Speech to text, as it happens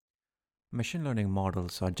Machine learning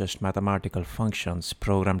models are just mathematical functions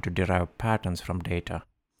programmed to derive patterns from data.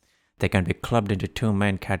 They can be clubbed into two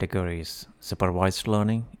main categories: supervised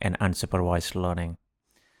learning and unsupervised learning.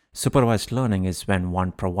 Supervised learning is when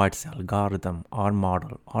one provides the algorithm or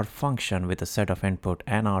model or function with a set of input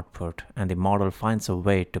and output, and the model finds a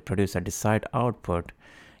way to produce a desired output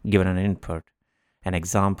given an input. An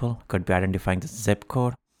example could be identifying the zip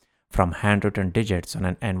code from handwritten digits on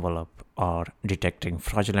an envelope or detecting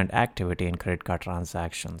fraudulent activity in credit card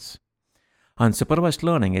transactions. Unsupervised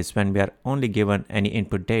learning is when we are only given any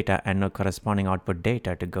input data and no corresponding output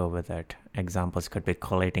data to go with it. Examples could be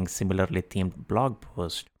collating similarly themed blog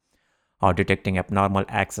posts or detecting abnormal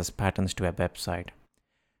access patterns to a website.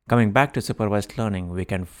 Coming back to supervised learning, we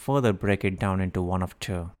can further break it down into one of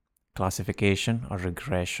two: classification or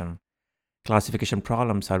regression. Classification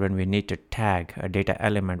problems are when we need to tag a data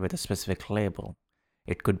element with a specific label.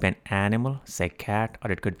 It could be an animal, say cat,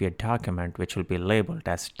 or it could be a document which will be labeled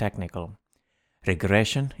as technical.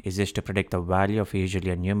 Regression is used to predict the value of usually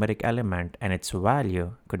a numeric element, and its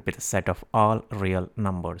value could be the set of all real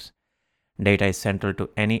numbers. Data is central to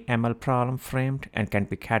any ML problem framed and can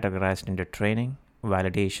be categorized into training,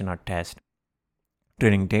 validation, or test.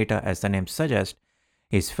 Training data, as the name suggests,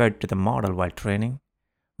 is fed to the model while training.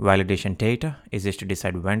 Validation data is used to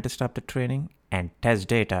decide when to stop the training, and test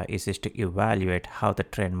data is used to evaluate how the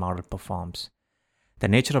trained model performs. The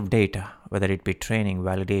nature of data, whether it be training,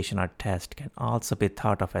 validation, or test, can also be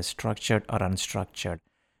thought of as structured or unstructured.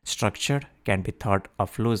 Structured can be thought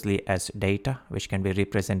of loosely as data, which can be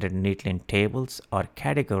represented neatly in tables, or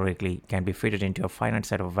categorically can be fitted into a finite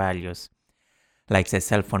set of values, like say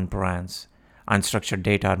cell phone brands. Unstructured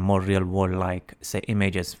data are more real world, like say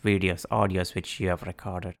images, videos, audios which you have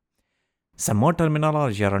recorded. Some more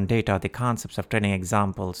terminology around data are the concepts of training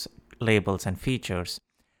examples, labels, and features.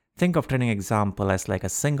 Think of training example as like a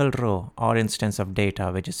single row or instance of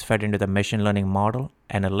data which is fed into the machine learning model,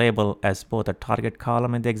 and a label as both a target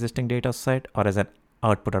column in the existing data set or as an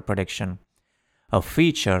output or prediction. A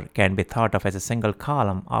feature can be thought of as a single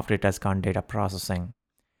column after it has gone data processing.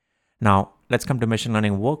 Now, let's come to machine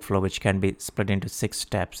learning workflow, which can be split into 6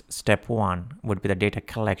 steps. Step 1 would be the data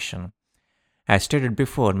collection. As stated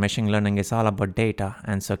before, machine learning is all about data,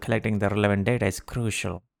 and so collecting the relevant data is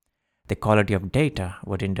crucial. The quality of data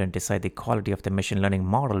would in turn decide the quality of the machine learning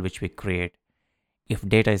model which we create. If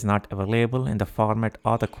data is not available in the format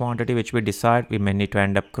or the quantity which we decide, we may need to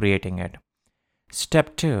end up creating it.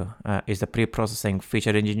 Step 2 is the pre-processing,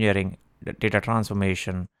 feature engineering, the data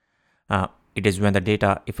transformation. It is when the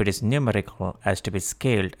data, if it is numerical, has to be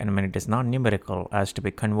scaled, and when it is not numerical, has to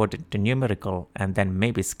be converted to numerical and then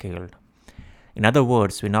may be scaled. In other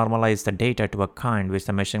words, we normalize the data to a kind which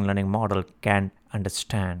the machine learning model can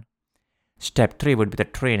understand. Step 3 would be the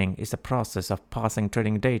training, is the process of passing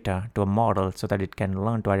training data to a model so that it can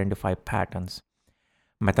learn to identify patterns.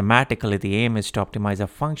 Mathematically, the aim is to optimize a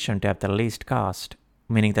function to have the least cost,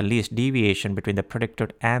 meaning the least deviation between the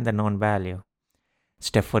predicted and the known value.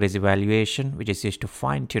 Step 4 is evaluation, which is used to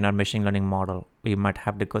fine-tune our machine learning model. We might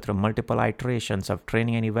have to go through multiple iterations of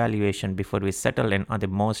training and evaluation before we settle in on the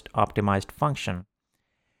most optimized function.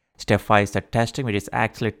 Step 5 is the testing, which is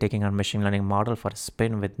actually taking our machine learning model for a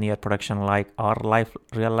spin with near production-like or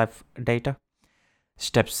real-life data.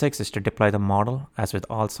 Step 6 is to deploy the model. As with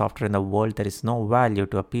all software in the world, there is no value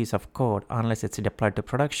to a piece of code unless it's deployed to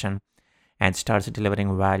production and starts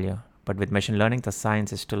delivering value. But with machine learning, the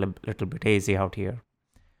science is still a little bit hazy out here.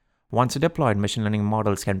 Once deployed, machine learning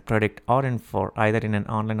models can predict or infer either in an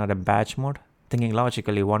online or a batch mode. Thinking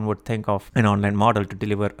logically, one would think of an online model to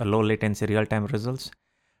deliver a low latency real-time results.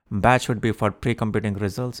 Batch would be for pre-computing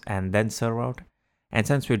results and then serve out. And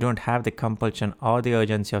since we don't have the compulsion or the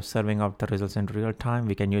urgency of serving out the results in real time,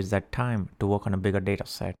 we can use that time to work on a bigger data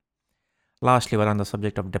set. Lastly, while on the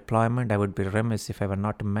subject of deployment, I would be remiss if I were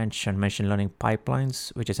not to mention machine learning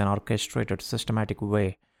pipelines, which is an orchestrated, systematic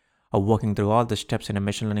way of working through all the steps in a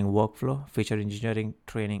machine learning workflow: feature engineering,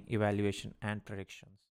 training, evaluation, and predictions.